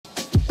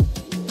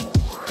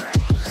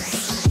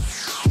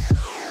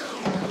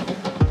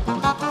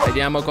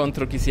Vediamo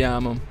contro chi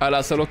siamo.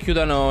 Allora, solo Q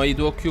da noi,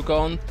 duo Q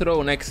contro,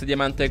 un ex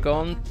diamante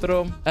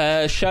contro.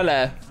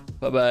 Chalet.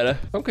 Va bene.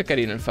 Comunque è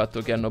carino il fatto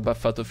che hanno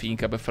buffato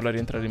Finca per farla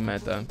rientrare in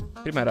meta.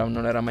 Prima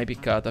non era mai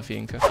piccata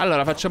Finca.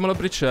 Allora, facciamolo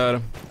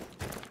bricciare.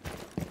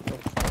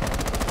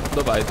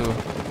 Dove vai tu?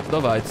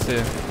 Dove vai,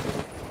 sì?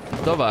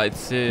 Dove vai,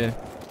 sì?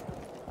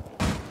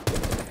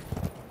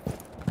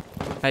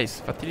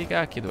 Ace, fatti di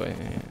cacchi dove...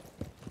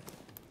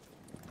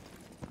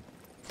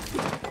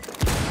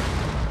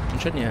 Non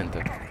c'è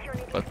niente.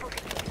 Ah,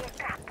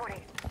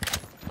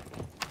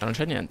 non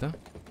c'è niente?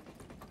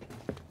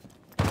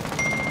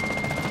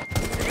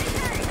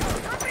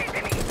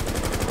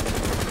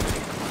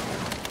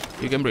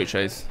 You can breach,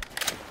 Ace.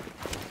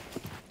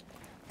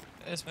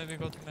 Ace, maybe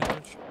go to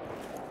marriage.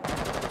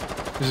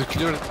 Is it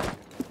clear?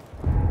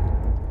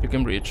 You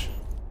can breach.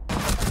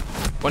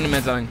 One in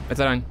mezzanine.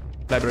 Mezzanine.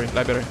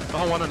 Library.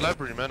 Oh, one in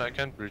library, man. I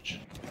can't breach.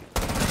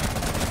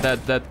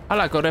 Dead.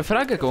 Allora, con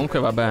refrag comunque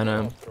va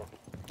bene.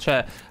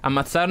 Cioè,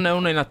 ammazzarne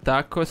uno in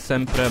attacco è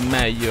sempre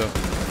meglio.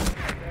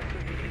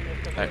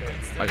 Ecco,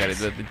 magari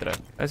 2 di 3.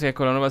 Sì,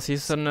 con la nuova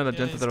season la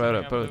gente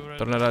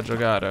tornerà a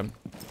giocare.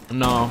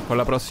 No, con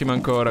la prossima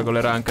ancora, con le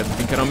ranked.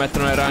 Finché non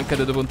mettono le ranked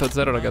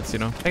 2.0, ragazzi,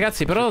 no.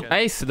 Ragazzi, però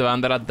Ace doveva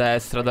andare a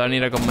destra, doveva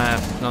venire con me.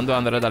 Non doveva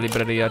andare da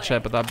libreria,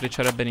 cioè, poteva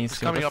breachare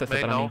benissimo. Questa è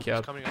stata una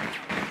minchiata.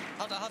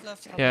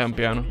 È un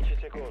piano.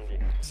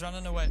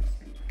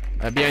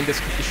 Behind the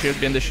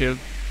shield,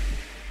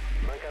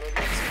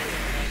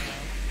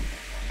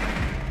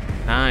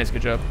 Nice,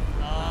 good job.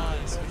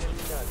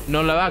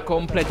 Non l'aveva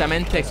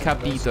completamente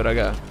capito,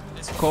 raga.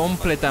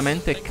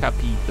 Completamente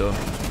capito.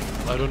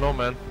 I don't know,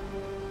 man.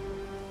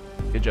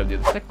 Che job,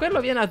 dude. Se quello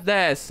viene a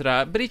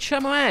destra,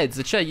 bricciamo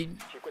Eds. Cioè,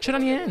 c'era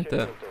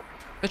niente.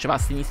 Invece va a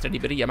sinistra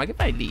libreria. Ma che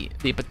fai lì?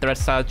 Devi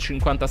attraversare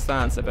 50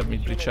 stanze per mi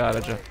bricciare,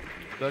 già.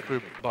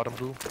 Bottom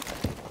blue.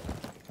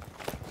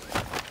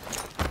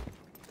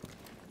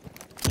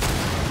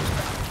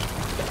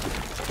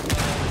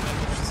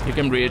 You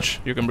can breach.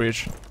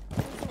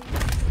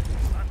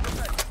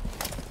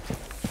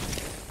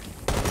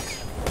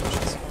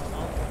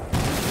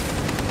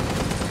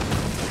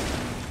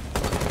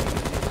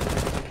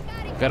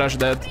 Garage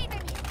dead.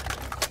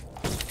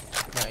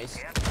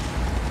 Nice.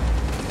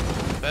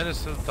 Ben is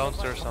still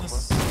downstairs somewhere.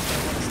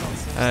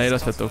 Io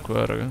l'aspetto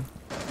qua, raga.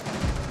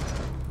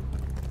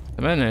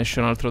 A me ne esce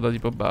un altro da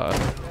tipo bar.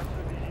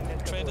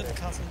 Traded,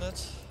 castled it.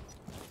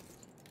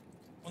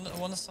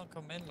 One is not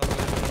coming.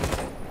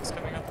 It's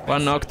coming up.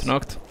 One knocked. Yeah,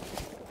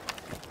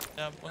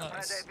 one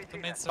is the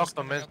main stairs. Knocked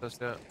on main stairs,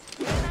 yeah.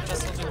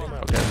 Just only one.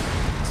 Okay.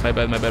 My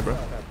bad, bro.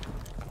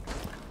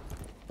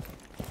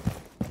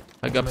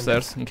 I go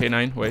upstairs in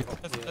K9, wait.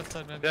 Left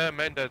side, maybe. Yeah,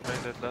 main dead,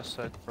 last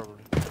side,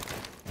 probably.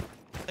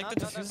 Take the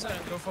diffuser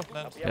and go for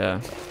plant. Yeah.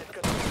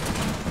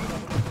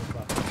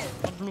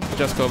 One blue.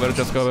 Just cover.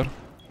 Just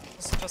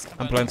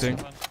I'm planting.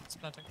 It's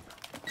planting.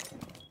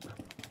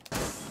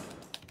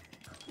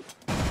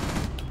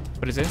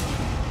 What is it?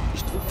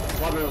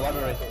 Water.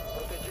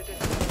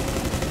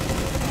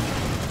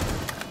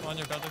 Come on,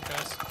 you got it,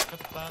 guys. Got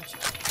the plant.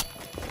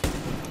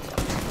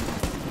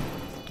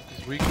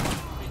 He's weak.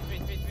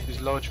 He's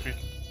low HP.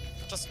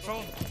 Just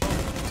throw.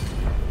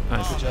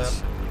 Nice. Oh,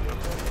 nice.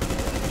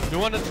 You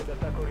wanted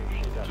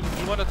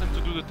him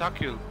to do the tuck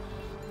kill.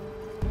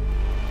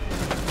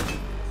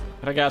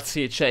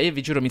 Ragazzi, cioè, io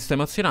vi giuro mi sto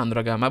emozionando,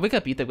 raga. Ma voi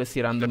capite questi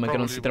random che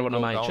non si trovano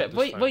mai? Cioè,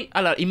 voi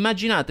allora,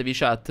 immaginatevi,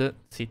 chat.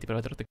 Sì, ti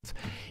provo a trotte cazzo.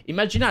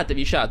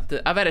 Immaginatevi, chat,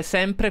 avere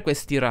sempre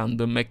questi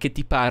random che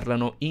ti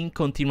parlano in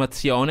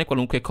continuazione,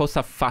 qualunque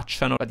cosa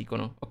facciano, la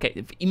dicono. Ok,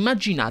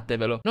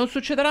 immaginatevelo. Non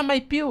succederà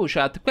mai più,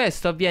 chat.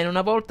 Questo avviene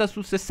una volta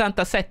su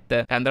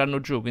 67. E andranno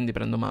giù, quindi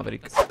prendo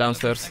Maverick.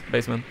 Downstairs,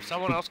 basement.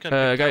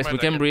 Guys, we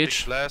can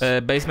breach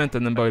basement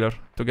and then boiler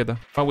together.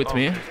 One with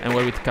me and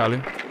one with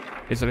Kali.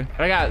 Easily.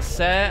 Raga,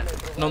 se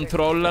non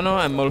trollano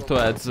è molto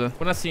heads.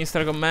 Una a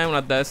sinistra con me, una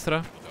a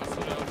destra.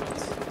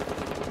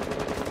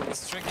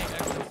 He's tricking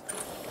Ecco.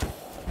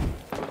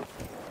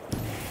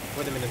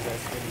 Wait a minute, guys.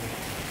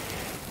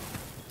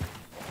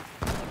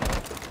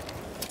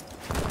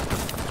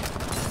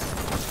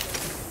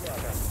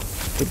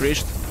 We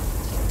breached.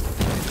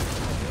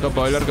 Go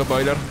boiler.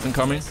 I'm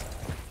coming.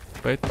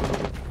 Wait.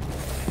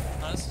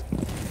 Nice.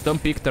 Don't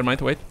peek,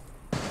 termite, wait.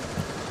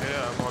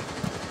 Yeah, I'm on.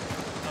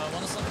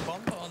 One is on the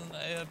bomb on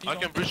A, B I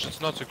can bomb. breach,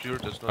 it's not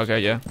secured. It's not Okay,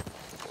 yeah.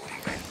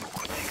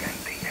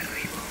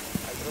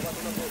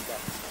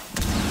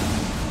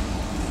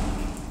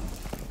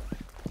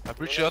 I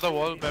breach the other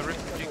wall, Maverick.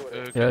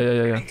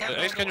 Yeah.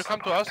 Ace, can you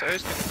come to us?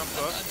 Ace, can you come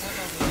to us?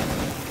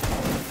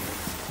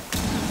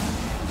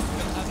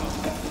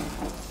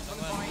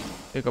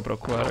 Io copro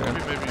qua, raga.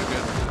 Maybe you get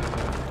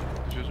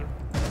diffuser.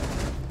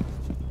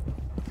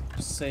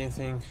 Same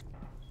thing.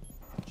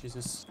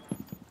 Jesus.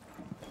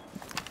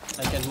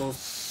 I can't move.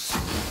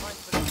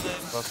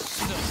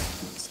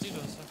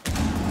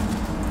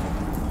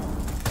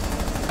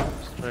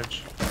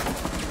 Strange.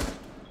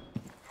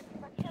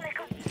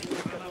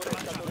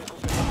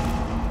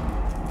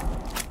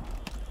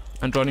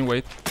 I'm droning,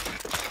 wait.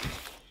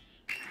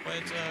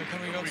 Wait,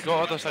 Can we go We to go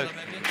the other right side.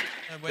 maybe?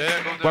 Wait,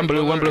 Yeah, go there, One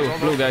blue, go one there, blue. go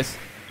Blue, there. guys.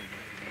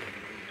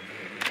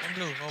 one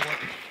blue, or what?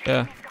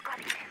 Yeah.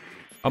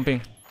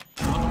 Pumping.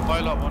 One on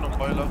boiler, one on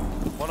boiler.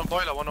 One on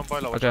boiler, one on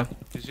boiler. Watch Okay. out.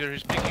 He's here,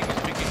 he's peeking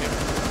here.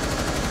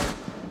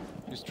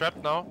 He's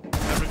trapped now.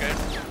 Every game.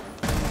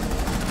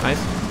 Nice.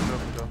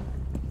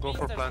 Go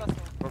for plant.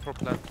 Go for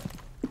plant.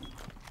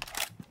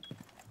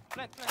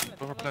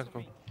 Go for plant,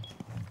 go.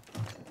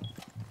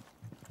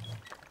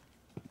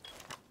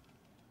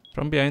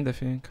 From behind, I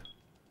think.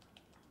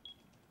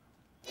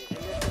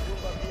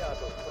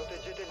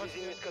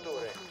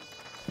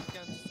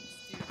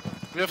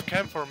 We have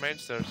camp for main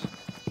stairs.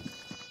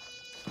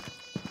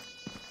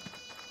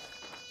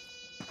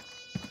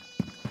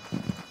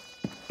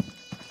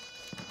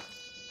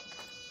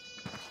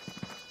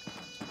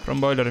 From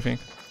boiler, I think.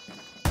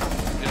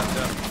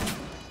 Yeah.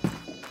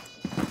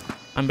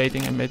 I'm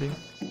baiting, I'm baiting.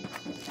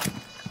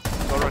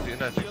 He's already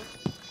in, I think.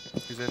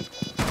 He's in.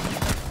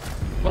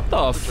 What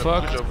the Good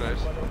fuck? job, guys.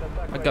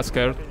 I got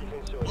scared.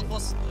 What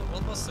was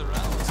the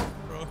round,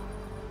 bro?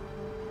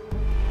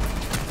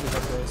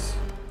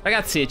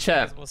 Ragazzi,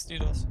 cioè, Was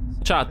Didos?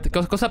 chat,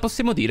 cosa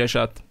possiamo dire,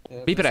 chat?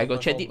 Vi prego,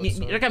 cioè,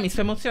 so. raga, mi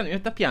sto emozionando, mi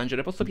metto a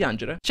piangere, posso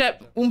piangere? Cioè,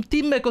 un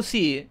team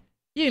così,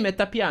 io mi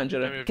metto a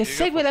piangere. Che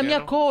segue la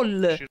mia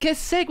call,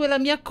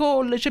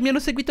 cioè mi hanno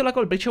seguito la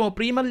call, diciamo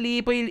prima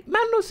lì, poi lì. Ma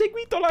hanno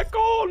seguito la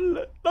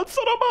call, non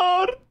sono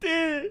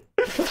morti.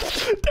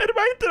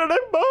 Termite non è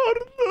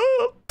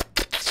morto.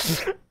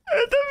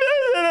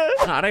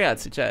 No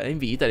ragazzi, cioè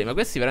invitali, ma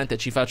questi veramente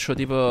ci faccio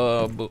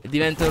tipo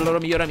divento il loro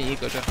miglior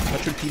amico, cioè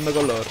faccio il team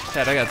con loro.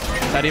 Cioè ragazzi,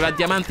 arriva a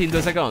diamanti in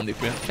 2 secondi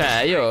qui. Cioè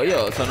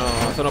io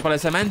sono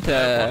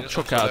palesemente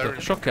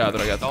scioccato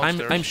ragazzi.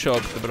 I'm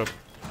shocked bro.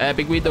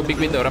 Big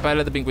window, ora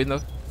pilot, big window.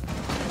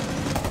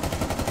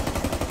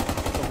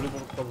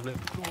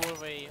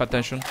 Pay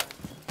attention.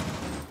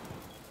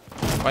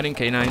 One in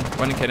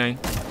K9.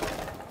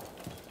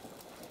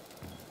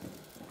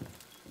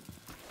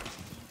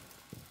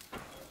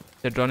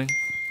 They're droning.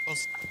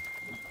 Close.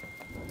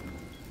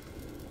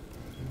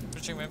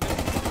 Switching maybe.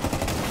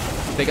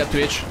 They got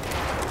Twitch.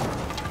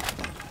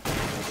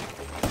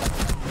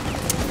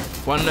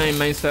 One in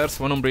main stairs,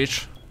 one on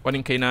breach, one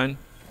in K9.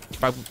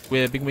 Back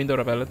with big window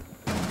repelled.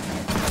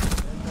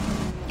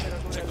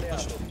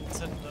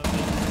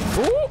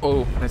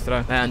 Oh, nice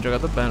try. Hanno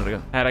giocato bene,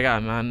 raga. Raga,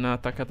 mi hanno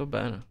attaccato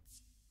bene.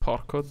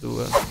 Porco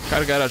due.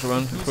 Car garage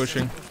one,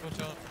 pushing.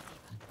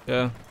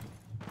 Yeah.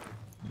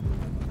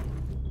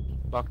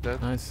 Back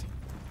dead. Nice.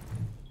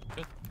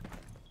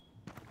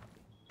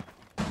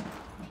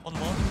 One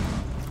more.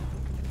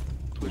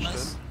 Twitch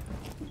Nice.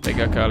 dead. They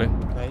got Kali.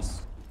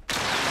 Nice.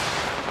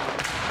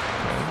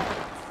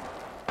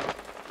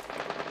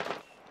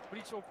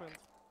 Breach opened.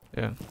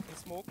 Yeah. In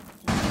smoke.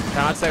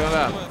 Can't second Oh,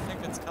 that. I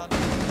think it's Kali.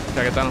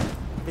 Cagatano.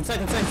 Inside.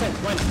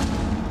 One.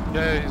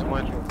 Yeah, he's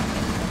mine.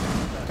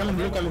 Coming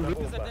blue.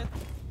 Is that dead?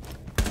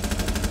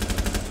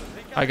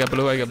 I got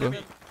blue.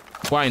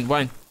 Wine.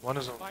 One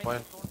is on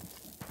fine.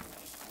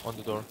 On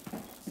the door.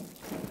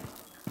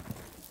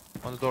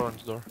 On the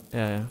door.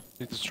 Yeah.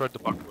 He destroyed the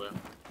back way.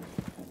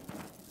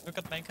 Look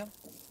at main cam.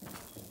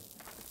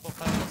 4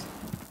 pilots.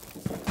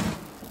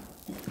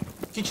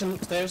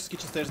 Kitchen stairs.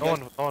 No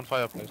one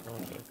fireplace.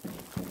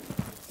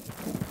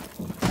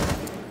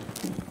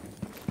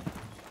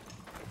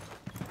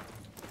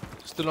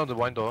 Still on the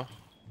window.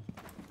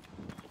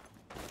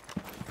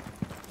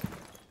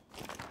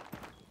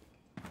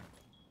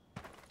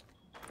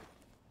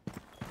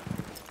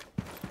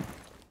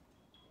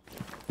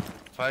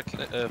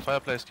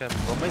 Fireplace camp.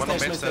 One on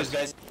main stairs.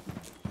 Guys.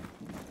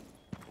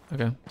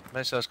 Okay.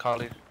 Main stairs,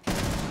 Carly.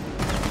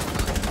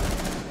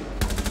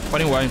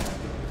 One in wine.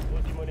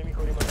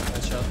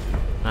 Nice shot.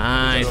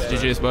 Nice.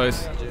 GG's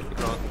boys.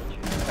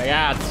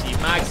 Ragazzi,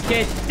 ma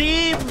che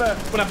team!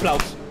 Un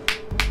applauso.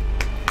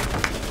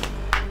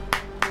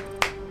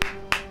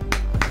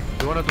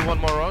 You wanna do one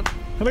more round?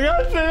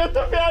 Ragazzi, mi metto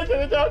a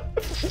piangere già.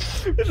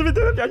 Mi sto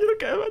mettendo a piangere,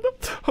 ok, vado.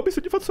 Ho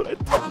bisogno di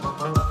fazzoletti.